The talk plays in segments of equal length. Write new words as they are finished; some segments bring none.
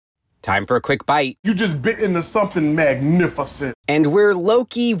Time for a quick bite. You just bit into something magnificent. And we're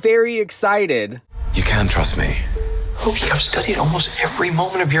low-key very excited. You can trust me. Loki, I've studied almost every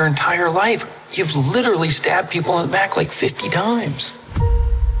moment of your entire life. You've literally stabbed people in the back like 50 times.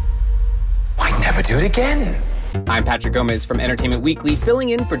 Why never do it again? I'm Patrick Gomez from Entertainment Weekly, filling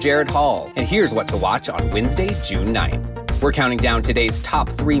in for Jared Hall. And here's what to watch on Wednesday, June 9th. We're counting down today's top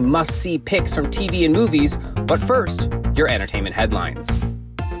 3 must-see picks from TV and movies. But first, your entertainment headlines.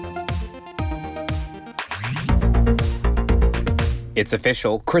 It's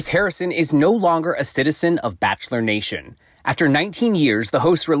official, Chris Harrison is no longer a citizen of Bachelor Nation. After 19 years, the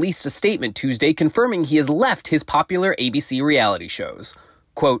host released a statement Tuesday confirming he has left his popular ABC reality shows.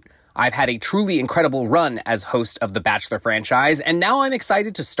 Quote, "I've had a truly incredible run as host of the Bachelor franchise, and now I'm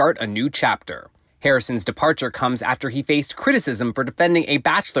excited to start a new chapter." Harrison's departure comes after he faced criticism for defending a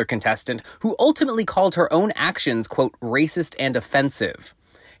Bachelor contestant who ultimately called her own actions, quote, "racist and offensive."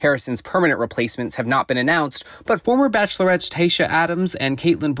 Harrison's permanent replacements have not been announced, but former Bachelorettes Tayshia Adams and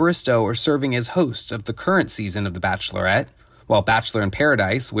Caitlin Bristowe are serving as hosts of the current season of The Bachelorette, while Bachelor in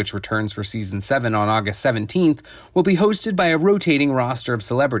Paradise, which returns for Season 7 on August 17th, will be hosted by a rotating roster of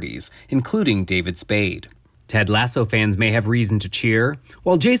celebrities, including David Spade. Ted Lasso fans may have reason to cheer.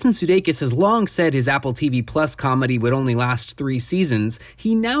 While Jason Sudeikis has long said his Apple TV Plus comedy would only last 3 seasons,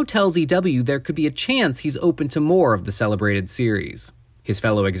 he now tells EW there could be a chance he's open to more of the celebrated series. His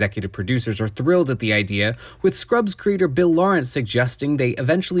fellow executive producers are thrilled at the idea, with Scrubs creator Bill Lawrence suggesting they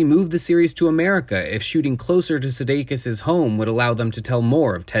eventually move the series to America if shooting closer to Sudeikis' home would allow them to tell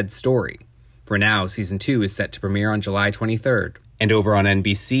more of Ted's story. For now, Season 2 is set to premiere on July 23rd. And over on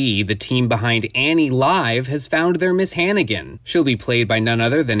NBC, the team behind Annie Live has found their Miss Hannigan. She'll be played by none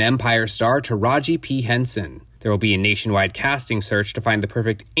other than Empire star Taraji P. Henson. There will be a nationwide casting search to find the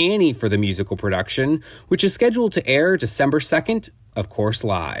perfect Annie for the musical production, which is scheduled to air December 2nd, of course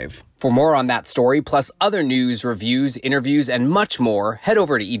live. For more on that story, plus other news, reviews, interviews, and much more, head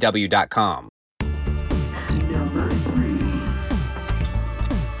over to EW.com. Number 3.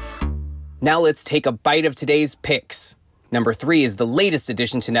 Now let's take a bite of today's picks. Number 3 is the latest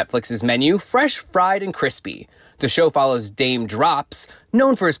addition to Netflix's menu, Fresh, Fried, and Crispy. The show follows Dame Drops,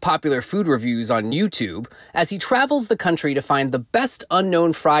 known for his popular food reviews on YouTube, as he travels the country to find the best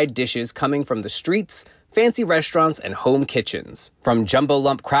unknown fried dishes coming from the streets, fancy restaurants, and home kitchens. From jumbo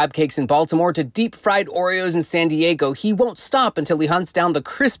lump crab cakes in Baltimore to deep-fried Oreos in San Diego, he won't stop until he hunts down the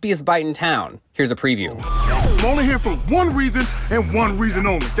crispiest bite in town. Here's a preview. I'm only here for one reason and one reason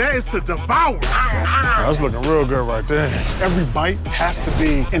only. That is to devour. That's looking real good right there. Every bite has to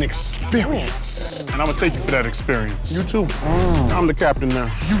be an experience. And I'm gonna take you for that experience. You too. I'm the captain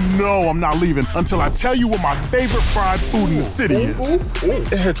now. You know I'm not leaving until I tell you what my favorite fried food in the city is.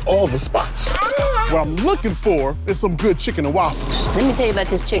 It hits all the spots. What I'm looking for is some good chicken and waffles. Let me tell you about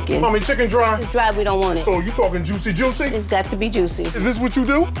this chicken. Mommy, chicken dry? It's dry, we don't want it. So you talking juicy, juicy? It's got to be juicy. Is this what you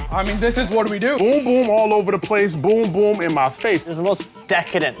do? I mean, this is what we do. Boom, boom, all over the place. Boom, boom, in my face. It's the most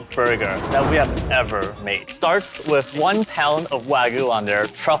decadent burger that we have ever made. Starts with 1 pound of Wagyu on there,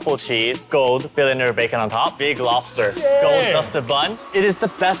 truffle cheese, gold billionaire bacon on top, big lobster, gold dusted bun. It is the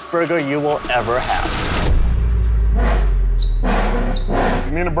best burger you will ever have.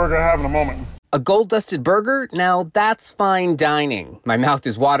 Me and the burger are having a moment. A gold-dusted burger? Now that's fine dining. My mouth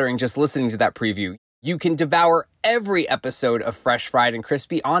is watering just listening to that preview. You can devour every episode of Fresh, Fried, and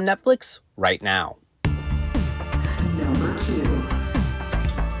Crispy on Netflix right now. Number 2.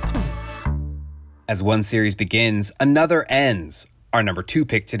 As one series begins, another ends. Our number 2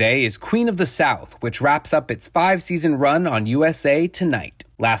 pick today is Queen of the South, which wraps up its 5-season run on USA tonight.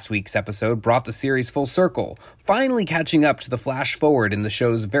 Last week's episode brought the series full circle, finally catching up to the flash forward in the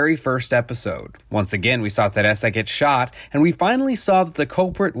show's very first episode. Once again, we saw Teresa get shot, and we finally saw that the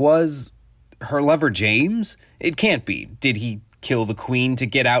culprit was her lover James? It can't be. Did he kill the queen to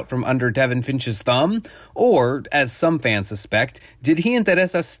get out from under Devin Finch's thumb? Or, as some fans suspect, did he and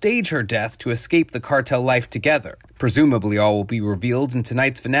Teresa stage her death to escape the cartel life together? Presumably all will be revealed in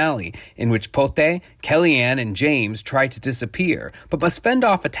tonight's finale, in which Pote, Kellyanne, and James try to disappear, but must fend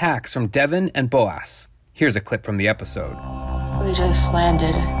off attacks from Devin and Boaz. Here's a clip from the episode. We just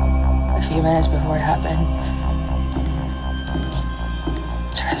landed a few minutes before it happened.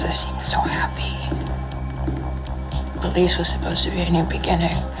 Teresa seemed so happy. Police was supposed to be a new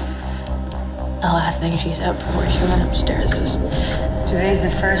beginning. The last thing she said before she went upstairs is, "Today's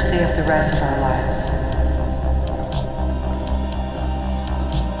the first day of the rest of our lives."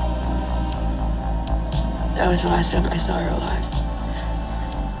 that was the last time I saw her alive.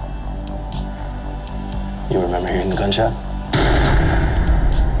 You remember hearing the gunshot?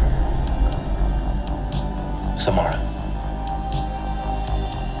 Samara.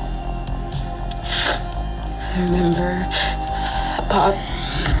 I remember a pop.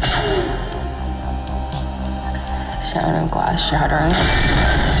 Sound of glass shattering.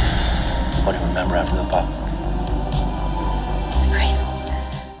 What do you remember after the pop? Screams.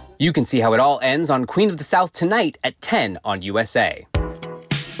 You can see how it all ends on Queen of the South tonight at 10 on USA.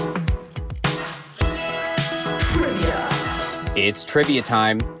 It's trivia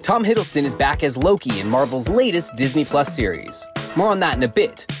time. Tom Hiddleston is back as Loki in Marvel's latest Disney Plus series. More on that in a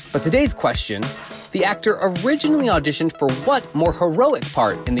bit. But today's question, the actor originally auditioned for what more heroic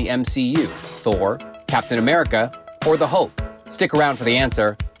part in the MCU? Thor, Captain America, or the Hulk? Stick around for the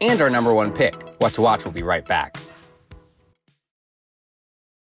answer and our number one pick. What to Watch will be right back.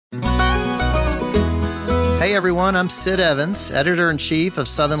 Hey everyone, I'm Sid Evans, editor-in-chief of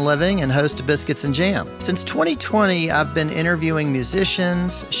Southern Living and host of Biscuits and Jam. Since 2020, I've been interviewing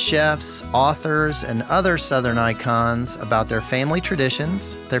musicians, chefs, authors, and other Southern icons about their family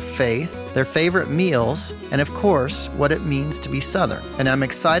traditions, their faith, their favorite meals, and of course, what it means to be Southern. And I'm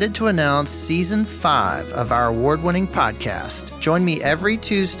excited to announce Season 5 of our award-winning podcast. Join me every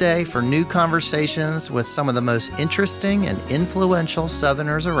Tuesday for new conversations with some of the most interesting and influential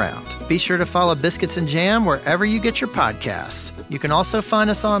Southerners around. Be sure to follow Biscuits and Jam wherever you get your podcasts. You can also find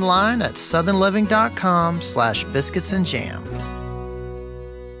us online at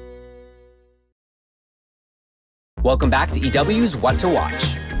southernliving.com/biscuitsandjam. Welcome back to EW's What to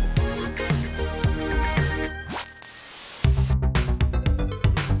Watch.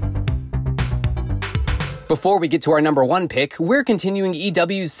 Before we get to our number one pick, we're continuing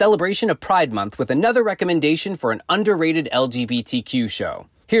EW's celebration of Pride Month with another recommendation for an underrated LGBTQ show.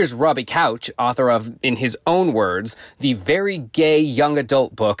 Here's Robbie Couch, author of, in his own words, the very gay young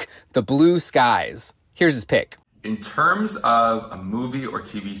adult book, The Blue Skies. Here's his pick. In terms of a movie or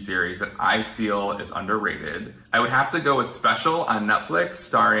TV series that I feel is underrated, I would have to go with Special on Netflix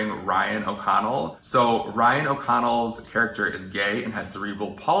starring Ryan O'Connell. So Ryan O'Connell's character is gay and has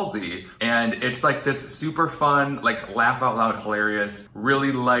cerebral palsy, and it's like this super fun, like laugh out loud hilarious,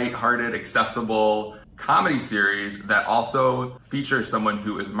 really lighthearted, accessible comedy series that also features someone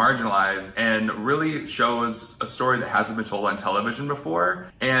who is marginalized and really shows a story that hasn't been told on television before.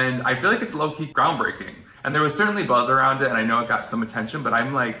 And I feel like it's low-key groundbreaking. And there was certainly buzz around it, and I know it got some attention, but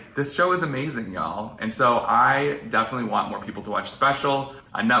I'm like, this show is amazing, y'all. And so I definitely want more people to watch Special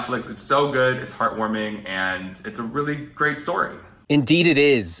on Netflix. It's so good, it's heartwarming, and it's a really great story. Indeed it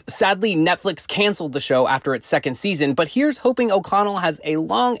is. Sadly, Netflix canceled the show after its second season, but here's hoping O'Connell has a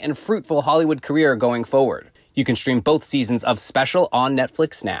long and fruitful Hollywood career going forward. You can stream both seasons of Special on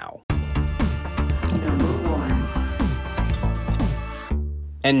Netflix now. Number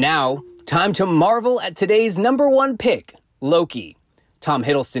 1. And now, time to marvel at today's number one pick, Loki. Tom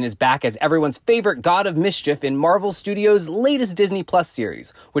Hiddleston is back as everyone's favorite god of mischief in Marvel Studios' latest Disney Plus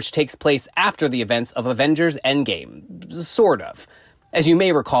series, which takes place after the events of Avengers Endgame. Sort of. As you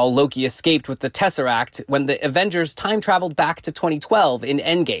may recall, Loki escaped with the Tesseract when the Avengers time-traveled back to 2012 in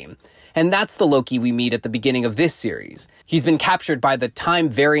Endgame. And that's the Loki we meet at the beginning of this series. He's been captured by the Time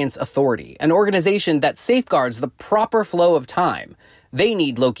Variance Authority, an organization that safeguards the proper flow of time. They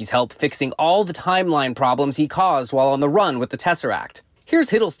need Loki's help fixing all the timeline problems he caused while on the run with the Tesseract. Here's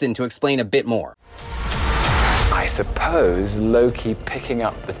Hiddleston to explain a bit more. I suppose Loki picking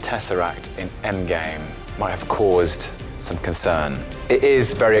up the Tesseract in Endgame might have caused some concern. It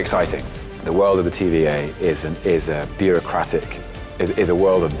is very exciting. The world of the TVA is a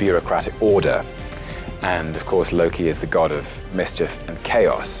world of bureaucratic order. And of course, Loki is the god of mischief and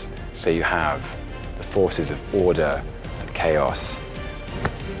chaos. So you have the forces of order and chaos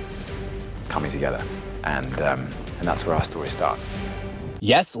coming together. And that's where our story starts.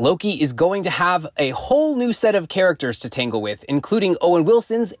 Yes, Loki is going to have a whole new set of characters to tangle with, including Owen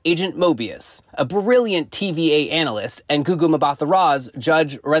Wilson's Agent Mobius, a brilliant TVA analyst, and Gugu Mbatha-Raw's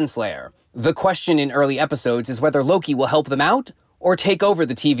Judge Renslayer. The question in early episodes is whether Loki will help them out or take over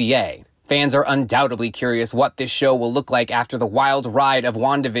the TVA. Fans are undoubtedly curious what this show will look like after the wild ride of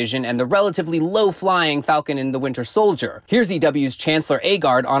WandaVision and the relatively low-flying Falcon and the Winter Soldier. Here's EW's Chancellor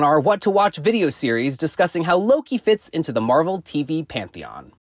Agard on our What to Watch video series discussing how Loki fits into the Marvel TV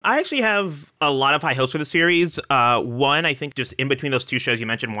pantheon. I actually have a lot of high hopes for the series. One, I think just in between those two shows you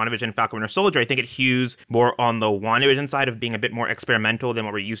mentioned, WandaVision and Falcon Winter Soldier, I think it hews more on the WandaVision side of being a bit more experimental than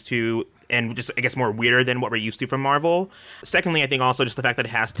what we're used to, and just, I guess, more weirder than what we're used to from Marvel. Secondly, I think also just the fact that it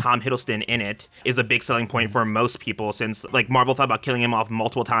has Tom Hiddleston in it is a big selling point for most people, since like Marvel thought about killing him off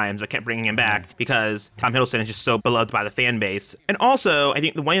multiple times but kept bringing him back because Tom Hiddleston is just so beloved by the fan base. And also, I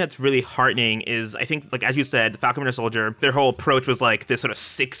think the one thing that's really heartening is, I think, like as you said, Falcon Winter Soldier, their whole approach was like this sort of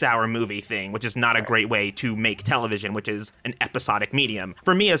 6-hour movie thing, which is not a great way to make television, which is an episodic medium.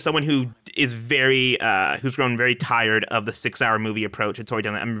 For me, as someone who is who's grown very tired of the 6-hour movie approach to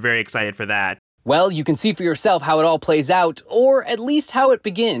storytelling. I'm very excited for that. Well, you can see for yourself how it all plays out, or at least how it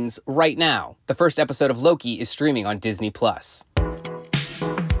begins right now. The first episode of Loki is streaming on Disney+. Trivia.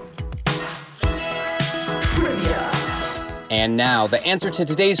 And now, the answer to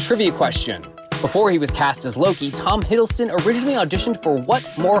today's trivia question. Before he was cast as Loki, Tom Hiddleston originally auditioned for what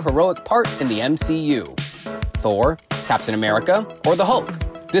more heroic part in the MCU? Thor, Captain America, or the Hulk?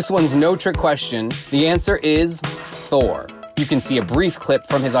 This one's no trick question. The answer is Thor. You can see a brief clip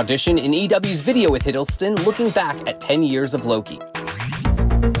from his audition in EW's video with Hiddleston looking back at 10 years of Loki.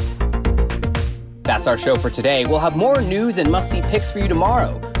 That's our show for today. We'll have more news and must-see picks for you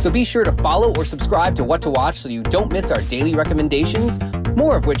tomorrow, so be sure to follow or subscribe to What to Watch so you don't miss our daily recommendations,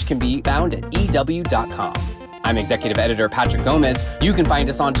 more of which can be found at EW.com. I'm Executive Editor Patrick Gomez. You can find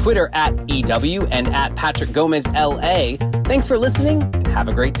us on Twitter at EW and at Patrick Gomez LA. Thanks for listening, and have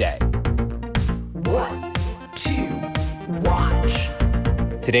a great day. What to watch?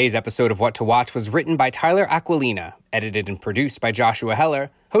 Today's episode of What to Watch was written by Tyler Aquilina, edited and produced by Joshua Heller,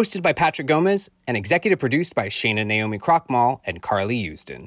 hosted by Patrick Gomez, and executive produced by Shayna Naomi Krochmal and Carly Houston.